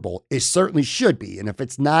Super Bowl. It certainly should be. And if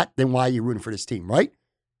it's not, then why are you rooting for this team, right?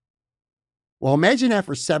 Well, imagine that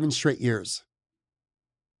for 7 straight years.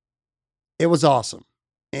 It was awesome.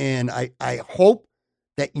 And I hope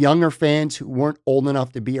that younger fans who weren't old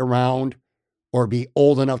enough to be around or be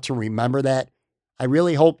old enough to remember that, I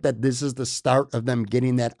really hope that this is the start of them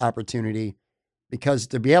getting that opportunity, because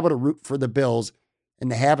to be able to root for the Bills and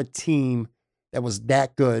to have a team that was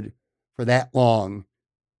that good for that long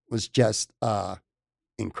was just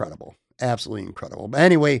incredible. Absolutely incredible. But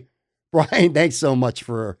anyway, Brian, thanks so much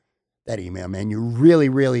for that email, man. You really,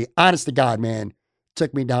 really, honest to God, man,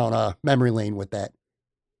 took me down a memory lane with that.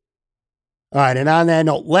 All right, and on that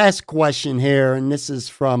note, last question here, and this is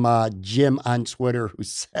from Jim on Twitter, who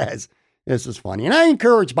says, this is funny. And I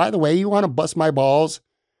encourage, by the way, you want to bust my balls,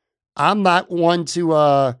 I'm not one to,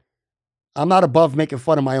 I'm not above making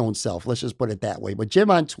fun of my own self. Let's just put it that way. But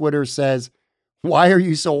Jim on Twitter says, why are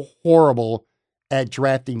you so horrible at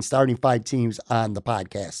drafting starting 5 teams on the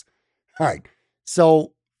podcast? All right,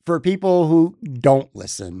 so for people who don't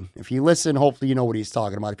listen, if you listen, hopefully you know what he's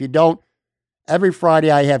talking about. If you don't, every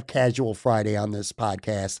Friday I have Casual Friday on this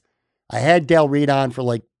podcast. I had Dale Reed on for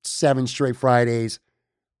like 7 straight Fridays,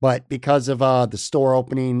 but because of the store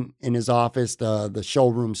opening in his office, the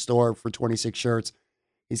showroom store for 26 shirts,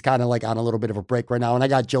 he's kind of like on a little bit of a break right now. And I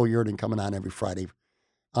got Joe Yerdon coming on every Friday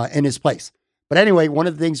in his place. But anyway, one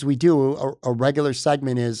of the things we do, a regular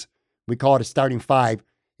segment is, we call it a starting 5,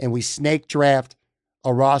 and we snake draft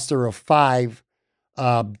a roster of 5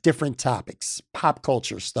 different topics, pop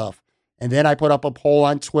culture stuff. And then I put up a poll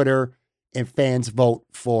on Twitter, and fans vote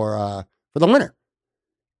for the winner.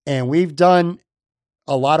 And we've done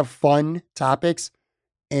a lot of fun topics,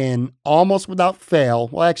 and almost without fail,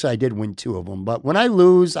 well, actually I did win 2 of them, but when I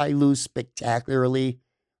lose spectacularly.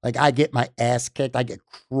 Like, I get my ass kicked. I get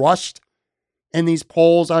crushed in these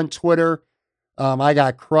polls on Twitter. I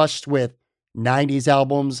got crushed with 90s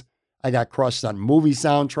albums. I got crushed on movie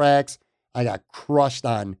soundtracks. I got crushed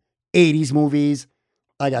on 80s movies.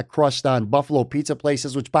 I got crushed on Buffalo pizza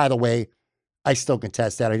places, which, by the way, I still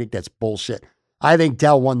contest that. I think that's bullshit. I think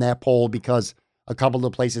Dell won that poll because a couple of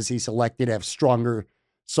the places he selected have stronger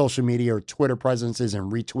social media or Twitter presences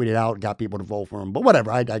and retweeted out, got people to vote for him. But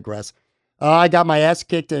whatever, I digress. I got my ass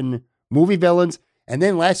kicked in movie villains. And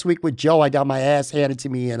then last week with Joe, I got my ass handed to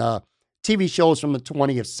me in TV shows from the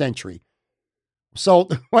 20th century. So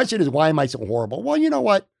the question is, why am I so horrible? Well, you know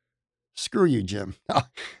what? Screw you, Jim.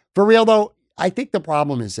 For real, though, I think the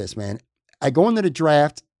problem is this, man. I go into the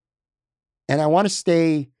draft and I want to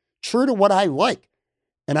stay true to what I like.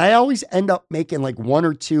 And I always end up making like 1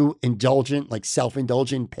 or 2 indulgent, like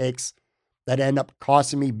self-indulgent picks that end up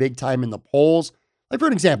costing me big time in the polls. Like, for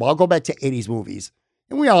an example, I'll go back to 80s movies,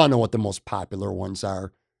 and we all know what the most popular ones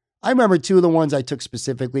are. I remember 2 of the ones I took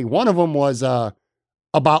specifically. One of them was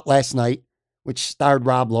About Last Night, which starred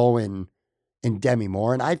Rob Lowe and Demi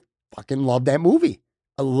Moore, and I fucking love that movie.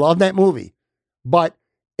 I love that movie. But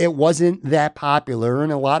it wasn't that popular,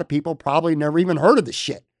 and a lot of people probably never even heard of the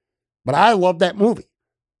shit. But I love that movie.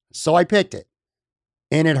 So I picked it,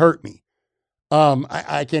 and it hurt me.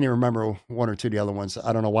 I can't even remember 1 or 2 of the other ones.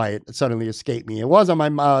 I don't know why it suddenly escaped me. It was on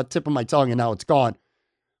my tip of my tongue, and now it's gone.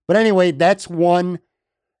 But anyway, that's one.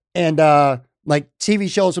 And like TV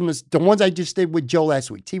shows from the ones I just did with Joe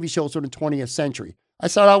last week, TV shows from the 20th century. I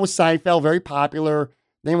started out with Seinfeld, very popular.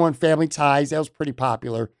 Then went Family Ties. That was pretty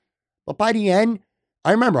popular. But by the end,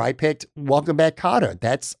 I remember I picked Welcome Back, Kotter.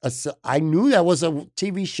 I knew that was a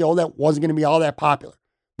TV show that wasn't going to be all that popular,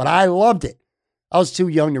 but I loved it. I was too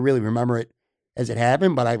young to really remember it as it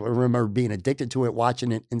happened, but I remember being addicted to it,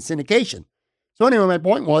 watching it in syndication. So anyway, my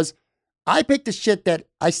point was, I picked the shit that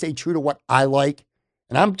I stay true to what I like.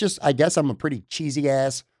 And I guess I'm a pretty cheesy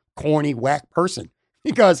ass, corny, whack person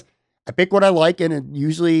because I pick what I like, and it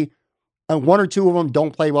usually 1 or 2 of them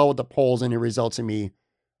don't play well with the polls, and it results in me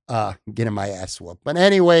getting my ass whooped. But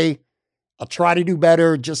anyway, I'll try to do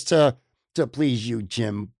better just to please you,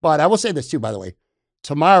 Jim. But I will say this too, by the way.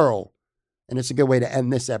 Tomorrow, and it's a good way to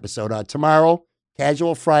end this episode. Tomorrow,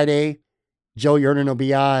 Casual Friday, Joe Yerdon will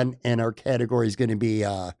be on, and our category is going to be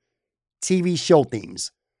TV show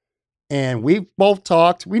themes. And we've both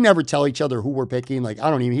talked. We never tell each other who we're picking. Like,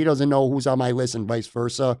 he doesn't know who's on my list and vice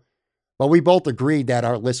versa. But we both agreed that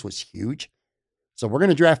our list was huge. So we're going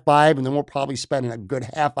to draft 5, and then we'll probably spend a good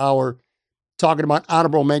half hour talking about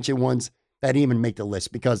honorable mention ones that even make the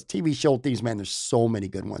list. Because TV show themes, man, there's so many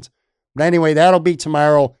good ones. But anyway, that'll be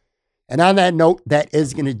tomorrow. And on that note, that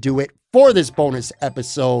is going to do it for this bonus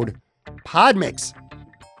episode. Podmix.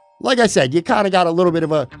 Like I said, you kind of got a little bit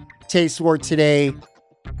of a taste for it today.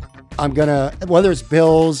 Whether it's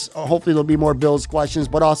Bills, hopefully there'll be more Bills questions,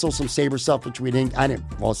 but also some Sabre stuff, which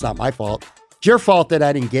it's not my fault. It's your fault that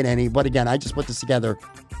I didn't get any. But again, I just put this together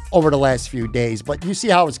over the last few days. But you see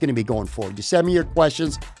how it's going to be going forward. You send me your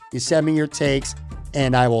questions, you send me your takes,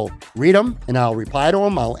 and I will read them, and I'll reply to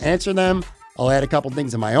them. I'll answer them. I'll add a couple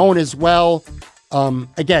things of my own as well.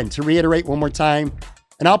 Again, to reiterate one more time,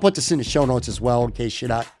 and I'll put this in the show notes as well in case you're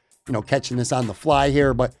not, catching this on the fly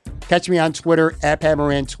here, but catch me on Twitter at Pat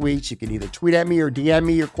Moran Tweets. You can either tweet at me or DM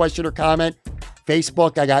me your question or comment.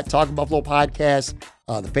 Facebook, I got Talking Buffalo Podcast,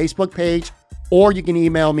 the Facebook page, or you can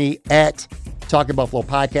email me at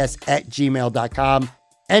talkingbuffalopodcast@gmail.com.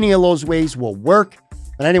 Any of those ways will work.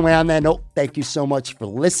 But anyway, on that note, thank you so much for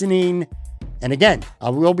listening. And again,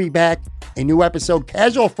 I will be back a new episode,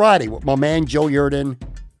 Casual Friday, with my man Joe Yerdon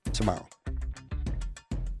tomorrow.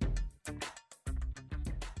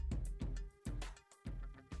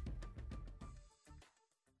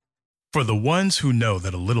 For the ones who know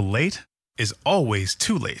that a little late is always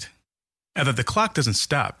too late, and that the clock doesn't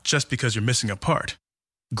stop just because you're missing a part,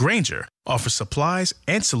 Grainger offers supplies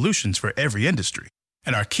and solutions for every industry.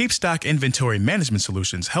 And our Keep Stock inventory management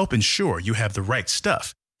solutions help ensure you have the right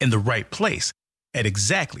stuff in the right place at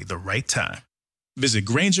exactly the right time. Visit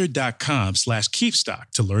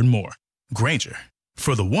Grainger.com/keepstock to learn more. Grainger,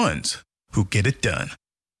 for the ones who get it done.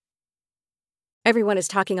 Everyone is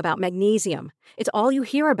talking about magnesium. It's all you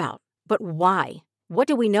hear about. But why? What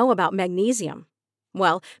do we know about magnesium?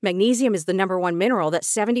 Well, magnesium is the number one mineral that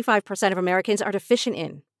 75% of Americans are deficient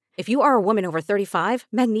in. If you are a woman over 35,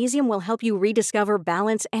 magnesium will help you rediscover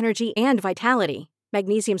balance, energy, and vitality.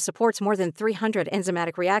 Magnesium supports more than 300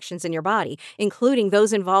 enzymatic reactions in your body, including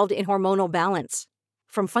those involved in hormonal balance.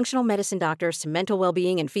 From functional medicine doctors to mental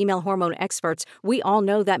well-being and female hormone experts, we all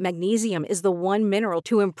know that magnesium is the one mineral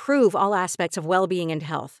to improve all aspects of well-being and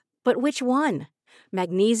health. But which one?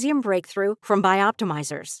 Magnesium Breakthrough from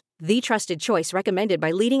Bioptimizers, the trusted choice recommended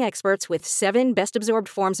by leading experts with 7 best-absorbed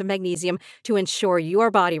forms of magnesium to ensure your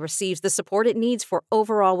body receives the support it needs for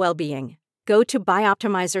overall well-being. Go to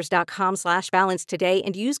bioptimizers.com/balance today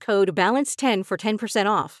and use code BALANCE10 for 10%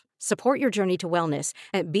 off. Support your journey to wellness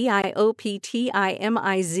at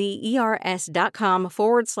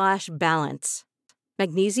bioptimizers.com/balance.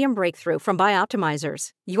 Magnesium Breakthrough from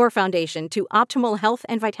Bioptimizers, your foundation to optimal health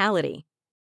and vitality.